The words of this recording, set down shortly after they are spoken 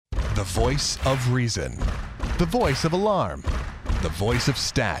The voice of reason. The voice of alarm. The voice of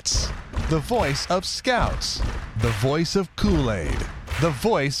stats. The voice of scouts. The voice of Kool-Aid. The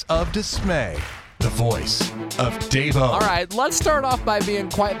voice of dismay. The voice of Dave-O. All right, let's start off by being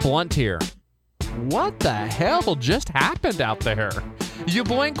quite blunt here. What the hell just happened out there? You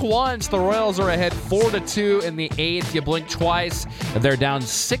blink once, the Royals are ahead 4-2 in the 8th. You blink twice, they're down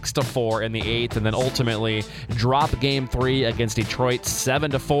 6-4 in the 8th, and then ultimately drop Game 3 against Detroit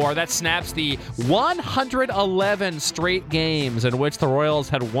 7-4. That snaps the 111 straight games in which the Royals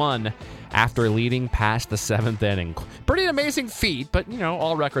had won after leading past the 7th inning. Pretty amazing feat, but,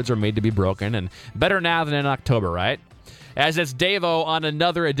 all records are made to be broken, and better now than in October, right? As it's Dave-O on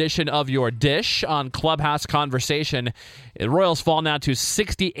another edition of Your Dish on Clubhouse Conversation. The Royals fall now to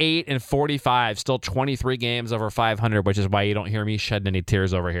 68-45, still 23 games over 500, which is why you don't hear me shedding any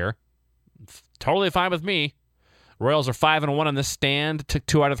tears over here. Totally fine with me. Royals are 5-1 on this stand. Took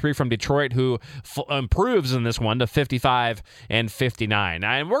 2 out of 3 from Detroit, who improves in this one to 55-59.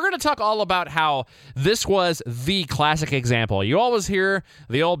 And we're going to talk all about how this was the classic example. You always hear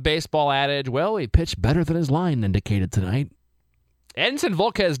the old baseball adage, well, he pitched better than his line indicated tonight. Edinson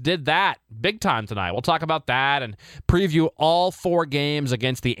Volquez did that big time tonight. We'll talk about that and preview all 4 games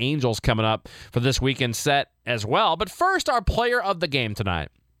against the Angels coming up for this weekend set as well. But first, our player of the game tonight.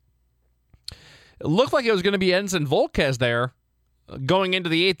 It looked like it was going to be Edinson Volquez there going into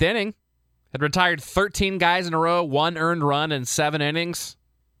the 8th inning. Had retired 13 guys in a row, 1 earned run in 7 innings.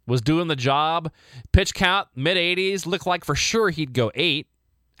 Was doing the job. Pitch count, mid-80s. Looked like for sure he'd go 8.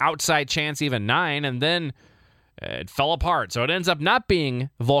 Outside chance even 9. And then it fell apart. So it ends up not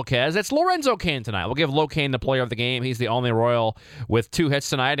being Volquez. It's Lorenzo Cain tonight. We'll give Cain the player of the game. He's the only Royal with 2 hits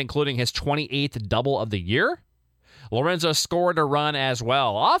tonight, including his 28th double of the year. Lorenzo scored a run as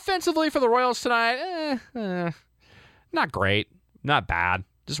well. Offensively for the Royals tonight, not great, not bad.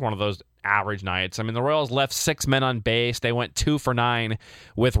 Just one of those average nights. I mean, the Royals left 6 men on base. They went 2 for 9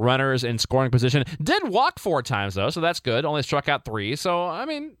 with runners in scoring position. Did walk 4 times, though, so that's good. Only struck out 3. So, I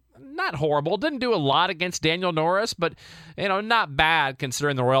mean, not horrible. Didn't do a lot against Daniel Norris, but, not bad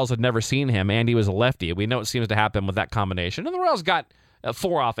considering the Royals had never seen him, and he was a lefty. We know it seems to happen with that combination. And the Royals got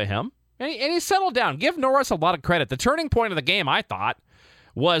 4 off of him. And he settled down. Give Norris a lot of credit. The turning point of the game, I thought,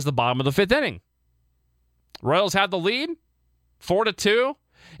 was the bottom of the 5th inning. Royals had the lead, 4-2,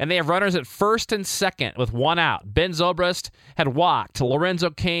 and they have runners at first and second with 1 out. Ben Zobrist had walked. Lorenzo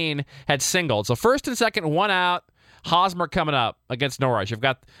Cain had singled. So first and second, 1 out. Hosmer coming up against Norris. You've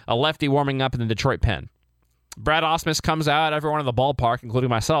got a lefty warming up in the Detroit pen. Brad Ausmus comes out. Everyone in the ballpark, including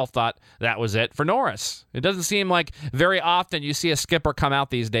myself, thought that was it for Norris. It doesn't seem like very often you see a skipper come out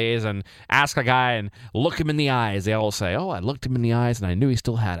these days and ask a guy and look him in the eyes. They all say, I looked him in the eyes and I knew he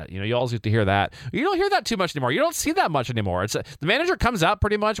still had it. You always used to hear that. You don't hear that too much anymore. You don't see that much anymore. The manager comes out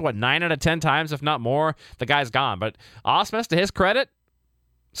pretty much, 9 out of 10 times, if not more, the guy's gone. But Ausmus, to his credit,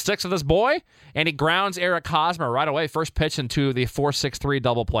 sticks with this boy, and he grounds Eric Hosmer right away. First pitch into the 4-6-3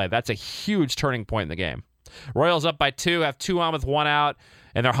 double play. That's a huge turning point in the game. Royals up by 2, have 2 on with 1 out,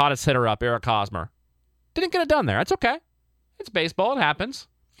 and their hottest hitter up, Eric Hosmer. Didn't get it done there. That's okay. It's baseball. It happens.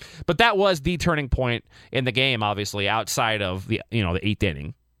 But that was the turning point in the game, obviously, outside of the 8th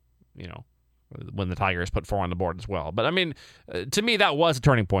inning, when the Tigers put 4 on the board as well. But, I mean, to me, that was a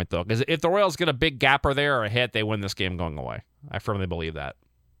turning point, though, because if the Royals get a big gapper there or a hit, they win this game going away. I firmly believe that.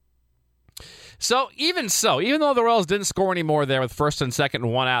 Even though the Royals didn't score any more there with first and second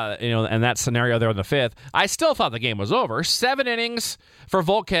and 1 out, and that scenario there in the 5th, I still thought the game was over. 7 innings for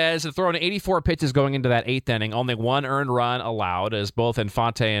Volquez, and throwing 84 pitches going into that 8th inning. Only 1 earned run allowed, as both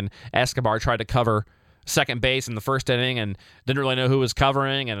Infante and Escobar tried to cover second base in the first inning and didn't really know who was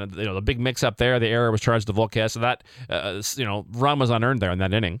covering, and the big mix-up there, the error was charged to Volquez, so that run was unearned there in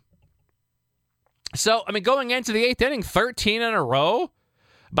that inning. So, I mean, going into the 8th inning, 13 in a row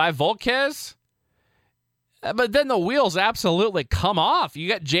by Volquez. But then the wheels absolutely come off. You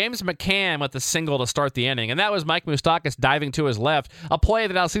got James McCann with the single to start the inning, and that was Mike Moustakas diving to his left, a play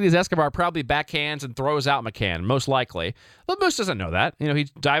that Alcides Escobar probably backhands and throws out McCann, most likely. But Moose doesn't know that. He's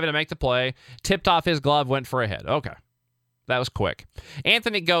diving to make the play, tipped off his glove, went for a hit. Okay. That was quick.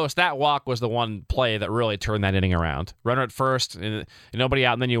 Anthony Ghost, that walk was the one play that really turned that inning around. Runner at first, and nobody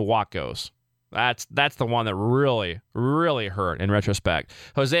out, and then you walk Ghost. That's the one that really, really hurt in retrospect.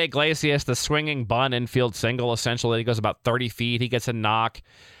 Jose Iglesias, the swinging bunt infield single, essentially. He goes about 30 feet. He gets a knock.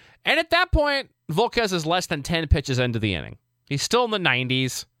 And at that point, Volquez is less than 10 pitches into the inning. He's still in the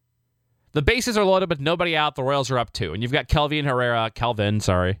 90s. The bases are loaded, but nobody out. The Royals are up 2. And you've got Calvin.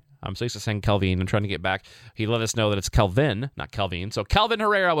 I'm so used to saying Calvin. I'm trying to get back. He let us know that it's Calvin, not Calvin. So Calvin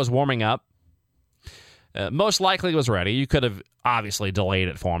Herrera was warming up. Most likely was ready. You could have obviously delayed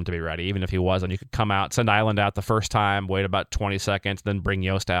it for him to be ready, even if he wasn't. You could come out, send Island out the first time, wait about 20 seconds, then bring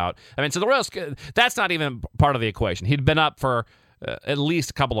Yost out. I mean, so the Royals, that's not even part of the equation. He'd been up for at least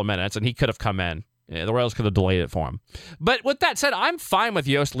a couple of minutes, and he could have come in. The Royals could have delayed it for him. But with that said, I'm fine with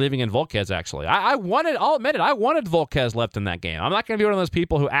Yost leaving in Volquez, actually. I'll admit it, I wanted Volquez left in that game. I'm not going to be one of those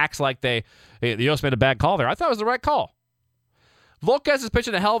people who acts like Yost made a bad call there. I thought it was the right call. Volquez is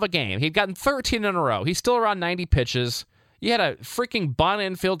pitching a hell of a game. He'd gotten 13 in a row. He's still around 90 pitches. He had a freaking bunt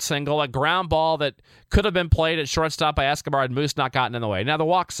infield single, a ground ball that could have been played at shortstop by Escobar and Moose not gotten in the way. Now, the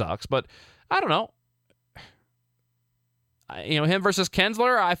walk sucks, but I don't know. Him versus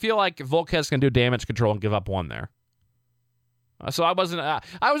Kinsler, I feel like Volquez can do damage control and give up one there. So I was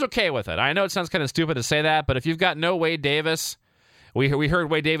okay with it. I know it sounds kind of stupid to say that, but if you've got no Wade Davis, we heard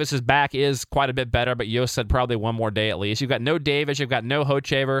Wade Davis's back is quite a bit better, but Yost said probably one more day at least. You've got no Davis, you've got no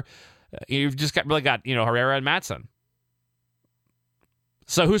Hochevar, you've just got Herrera and Matson.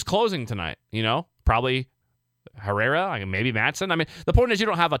 So who's closing tonight? Probably Herrera, maybe Matson. I mean, the point is you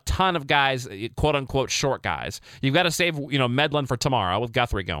don't have a ton of guys, quote unquote, short guys. You've got to save Medlin for tomorrow with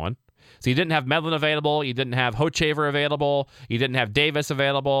Guthrie going. So you didn't have Medlin available, you didn't have Hochevar available, you didn't have Davis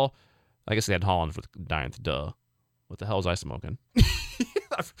available. I guess they had Holland for the ninth. Duh. What the hell was I smoking?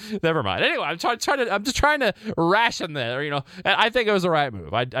 Never mind. Anyway, I'm just trying to ration there, and I think it was the right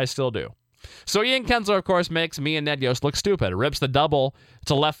move. I still do. So Ian Kinsler, of course, makes me and Ned Yost look stupid. Rips the double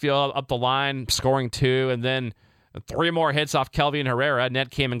to left field up the line, scoring 2, and then 3 more hits off Kelvin Herrera. Ned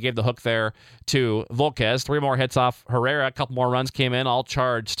came and gave the hook there to Volquez. 3 more hits off Herrera. A couple more runs came in, all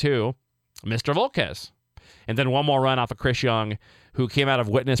charged to Mr. Volquez. And then 1 more run off of Chris Young, who came out of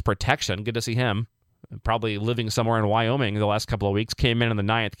witness protection. Good to see him. Probably living somewhere in Wyoming the last couple of weeks. Came in the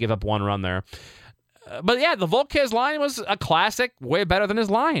 9th, gave up 1 run there. But yeah, the Volquez line was a classic, way better than his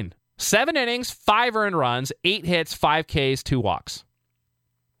line. 7 innings, 5 earned runs, 8 hits, 5 Ks, 2 walks.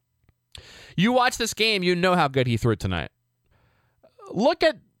 You watch this game, you know how good he threw it tonight. Look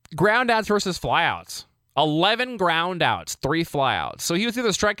at groundouts versus flyouts. 11 groundouts, 3 flyouts. So he was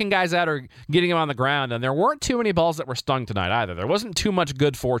either striking guys out or getting them on the ground, and there weren't too many balls that were stung tonight either. There wasn't too much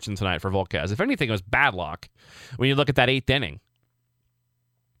good fortune tonight for Volquez. If anything, it was bad luck when you look at that 8th inning.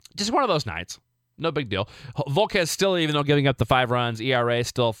 Just one of those nights. No big deal. Volquez still, even though giving up the 5 runs, ERA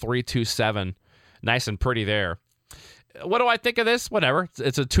still 3.27. Nice and pretty there. What do I think of this? Whatever.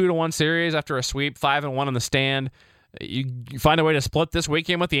 It's a 2-1 series after a sweep, 5-1 on the stand. You find a way to split this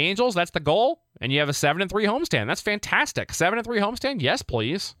weekend with the Angels. That's the goal. And you have a 7-3 homestand. That's fantastic. 7-3 homestand? Yes,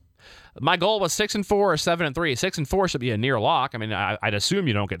 please. My goal was 6-4 or 7-3. 6-4 should be a near lock. I mean, I'd assume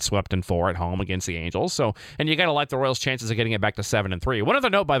you don't get swept in 4 at home against the Angels. So, and you got to like the Royals' chances of getting it back to 7-3. One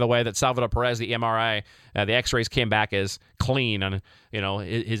other note, by the way, that Salvador Perez, the MRI, the X-rays came back as clean on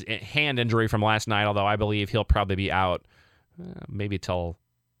his hand injury from last night. Although I believe he'll probably be out maybe till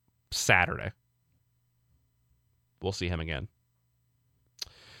Saturday. We'll see him again.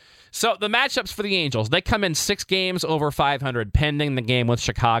 So the matchups for the Angels, they come in 6 games over 500, pending the game with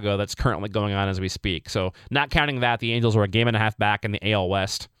Chicago that's currently going on as we speak. So not counting that, the Angels were a game and a half back in the AL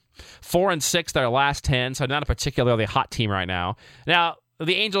West. 4-6 their last 10, so not a particularly hot team right now. Now,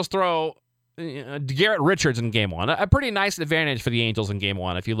 the Angels throw Garrett Richards in Game 1. A pretty nice advantage for the Angels in Game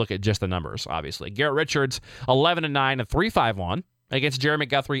 1 if you look at just the numbers, obviously. Garrett Richards, 11-9 and 3.51. Against Jeremy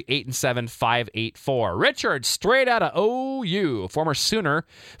Guthrie, 8-7, 5.84. Richards, straight out of OU, former Sooner,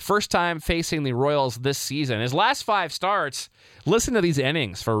 first time facing the Royals this season. His last 5 starts, listen to these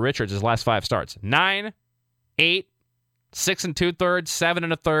innings for Richards, his last 5 starts. 9, 8, 6 2/3, 7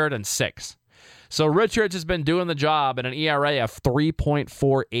 1/3, and 6. So Richards has been doing the job at an ERA of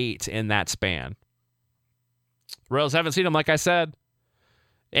 3.48 in that span. Royals haven't seen him, like I said.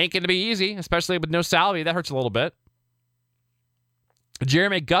 Ain't going to be easy, especially with no Salvi. That hurts a little bit.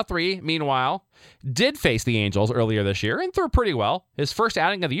 Jeremy Guthrie, meanwhile, did face the Angels earlier this year and threw pretty well. His first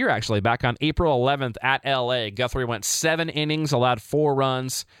outing of the year, actually, back on April 11th at L.A. Guthrie went 7 innings, allowed 4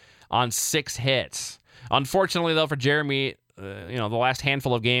 runs on 6 hits. Unfortunately, though, for Jeremy, the last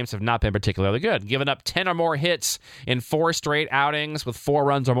handful of games have not been particularly good. Given up 10 or more hits in 4 straight outings with 4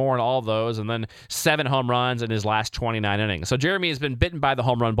 runs or more in all of those, and then 7 home runs in his last 29 innings. So Jeremy has been bitten by the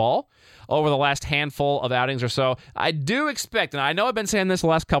home run ball over the last handful of outings or so. I do expect, and I know I've been saying this the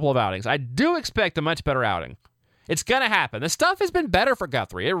last couple of outings, I do expect a much better outing. It's going to happen. The stuff has been better for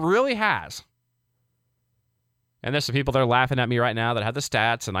Guthrie. It really has. And there's some people that are laughing at me right now that have the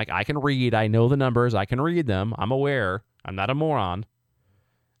stats, and I can read. I know the numbers. I can read them. I'm aware. I'm not a moron.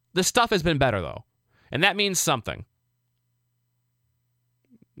 The stuff has been better, though. And that means something.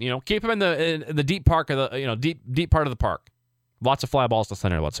 Keep him in the deep park of the deep part of the park. Lots of fly balls to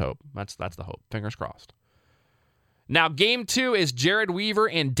center, let's hope. That's the hope. Fingers crossed. Now, game 2 is Jared Weaver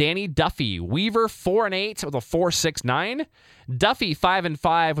and Danny Duffy. Weaver 4-8 with a 4.69. Duffy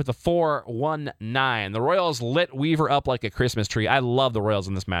 5-5 with a 4.19. The Royals lit Weaver up like a Christmas tree. I love the Royals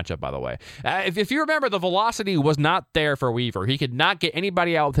in this matchup, by the way. If you remember, the velocity was not there for Weaver. He could not get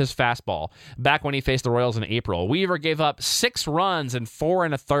anybody out with his fastball back when he faced the Royals in April. Weaver gave up 6 runs and 4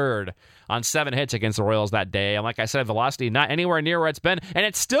 1/3 on 7 hits against the Royals that day. And like I said, velocity not anywhere near where it's been, and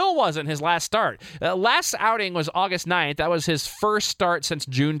it still wasn't his last start. Last outing was August 9th. That was his first start since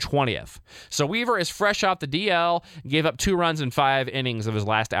June 20th. So Weaver is fresh off the DL, gave up 2 runs in 5 innings of his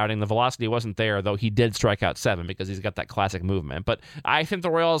last outing. The velocity wasn't there, though he did strike out 7 because he's got that classic movement. But I think the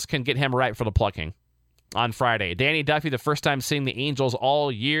Royals can get him right for the plucking on Friday. Danny Duffy, the first time seeing the Angels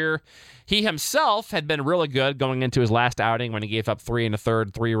all year. He himself had been really good going into his last outing when he gave up 3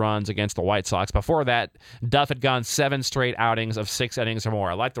 1/3, 3 runs against the White Sox. Before that, Duff had gone 7 straight outings of 6 innings or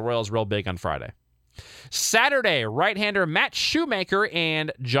more. I like the Royals real big on Friday. Saturday, right-hander Matt Shoemaker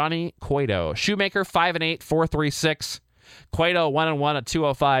and Johnny Cueto. Shoemaker 5-8, 4.36. Cueto 1-1 at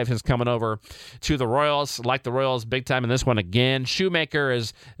 2.05 is coming over to the Royals. Like the Royals big time in this one again. Shoemaker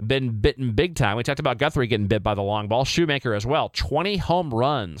has been bitten big time. We talked about Guthrie getting bit by the long ball. Shoemaker as well. 20 home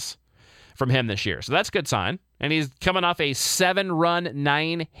runs from him this year. So that's a good sign. And he's coming off a 7-run,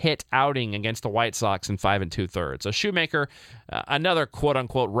 9-hit outing against the White Sox in 5 2/3. So Shoemaker, another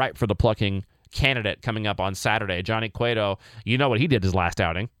quote-unquote ripe for the plucking candidate coming up on Saturday. Johnny Cueto, you know what he did his last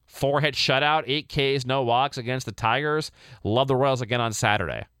outing. 4-hit shutout, 8 Ks, no walks against the Tigers. Love the Royals again on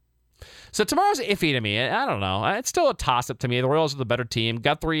Saturday. So tomorrow's iffy to me. I don't know. It's still a toss-up to me. The Royals are the better team.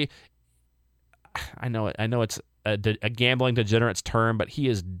 Guthrie, I know it's a gambling degenerate's term, but he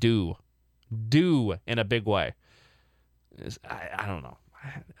is due in a big way. I don't know.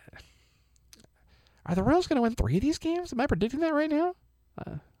 Are the Royals going to win 3 of these games? Am I predicting that right now?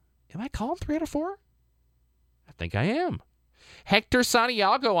 Am I calling 3 out of 4? I think I am. Hector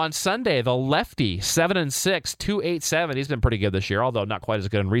Santiago on Sunday, the lefty, 7-6, 2.87. He's been pretty good this year, although not quite as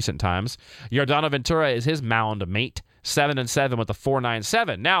good in recent times. Yordano Ventura is his mound mate, 7-7 with a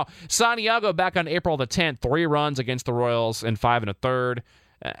 4.97. Now, Santiago back on April the 10th, 3 runs against the Royals in 5 1/3.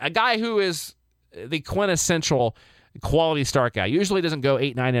 A guy who is the quintessential quality start guy. Usually doesn't go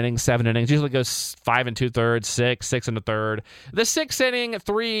 8, 9 innings, 7 innings. Usually goes 5 2/3, 6, 6 1/3. The 6-inning,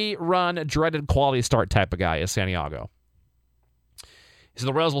 3-run, dreaded quality start type of guy is Santiago. So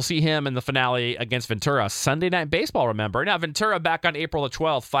the Royals will see him in the finale against Ventura. Sunday Night Baseball, remember. Now, Ventura back on April the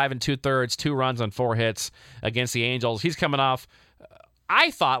 12th, 5 2/3, 2 runs on 4 hits against the Angels. He's coming off, I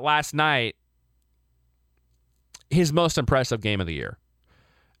thought last night, his most impressive game of the year.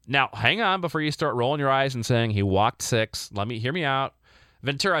 Now, hang on before you start rolling your eyes and saying he walked 6. Hear me out.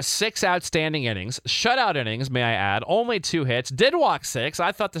 Ventura, 6 outstanding innings. Shutout innings, may I add. Only 2 hits. Did walk 6.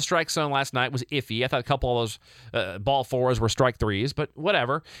 I thought the strike zone last night was iffy. I thought a couple of those ball 4s were strike 3s, but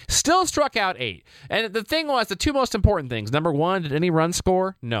whatever. Still struck out 8. And the thing was, the 2 most important things. Number 1, did any runs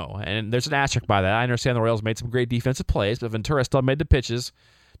score? No. And there's an asterisk by that. I understand the Royals made some great defensive plays, but Ventura still made the pitches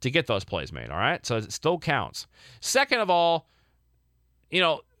to get those plays made, all right? So it still counts. Second of all,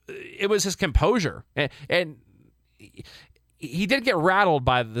 it was his composure. And he did get rattled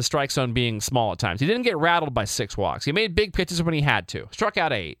by the strike zone being small at times. He didn't get rattled by 6 walks. He made big pitches when he had to. Struck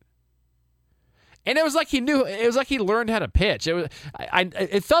out 8. And it was like he knew. It was like he learned how to pitch.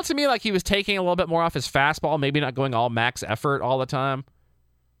 It felt to me like he was taking a little bit more off his fastball, maybe not going all max effort all the time.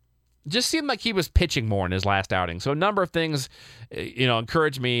 Just seemed like he was pitching more in his last outing. So a number of things,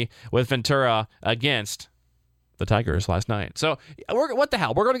 encouraged me with Ventura against the Tigers last night. So what the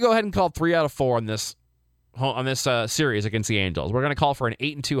hell? We're going to go ahead and call 3 out of 4 on this series against the Angels. We're going to call for an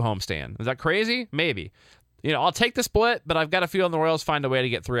 8-2 homestand. Is that crazy? Maybe. I'll take the split, but I've got a feeling the Royals find a way to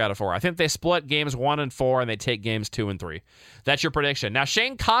get 3 out of 4. I think they split games 1 and 4, and they take games 2 and 3. That's your prediction. Now,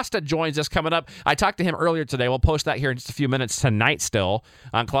 Shane Costa joins us coming up. I talked to him earlier today. We'll post that here in just a few minutes tonight still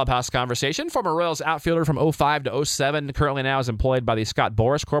on Clubhouse Conversation. Former Royals outfielder from 05 to 07, currently now is employed by the Scott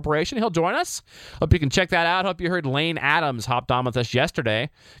Boras Corporation. He'll join us. Hope you can check that out. Hope you heard Lane Adams hopped on with us yesterday.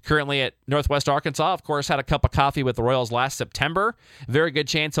 Currently at Northwest Arkansas. Of course, had a cup of coffee with the Royals last September. Very good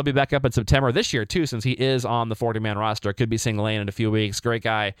chance he'll be back up in September this year, too, since he is on the 40-man roster. Could be seeing Lane in a few weeks. Great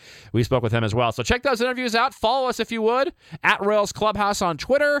guy. We spoke with him as well. So check those interviews out. Follow us if you would. At Royals Clubhouse on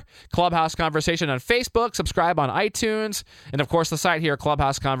Twitter. Clubhouse Conversation on Facebook. Subscribe on iTunes. And, of course, the site here,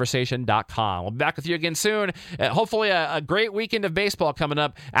 clubhouseconversation.com. We'll be back with you again soon. Hopefully a great weekend of baseball coming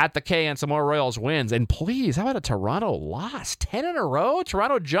up at the K and some more Royals wins. And please, how about a Toronto loss? 10 in a row?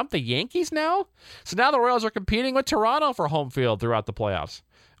 Toronto jumped the Yankees now? So now the Royals are competing with Toronto for home field throughout the playoffs.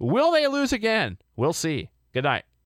 Will they lose again? We'll see. Good night.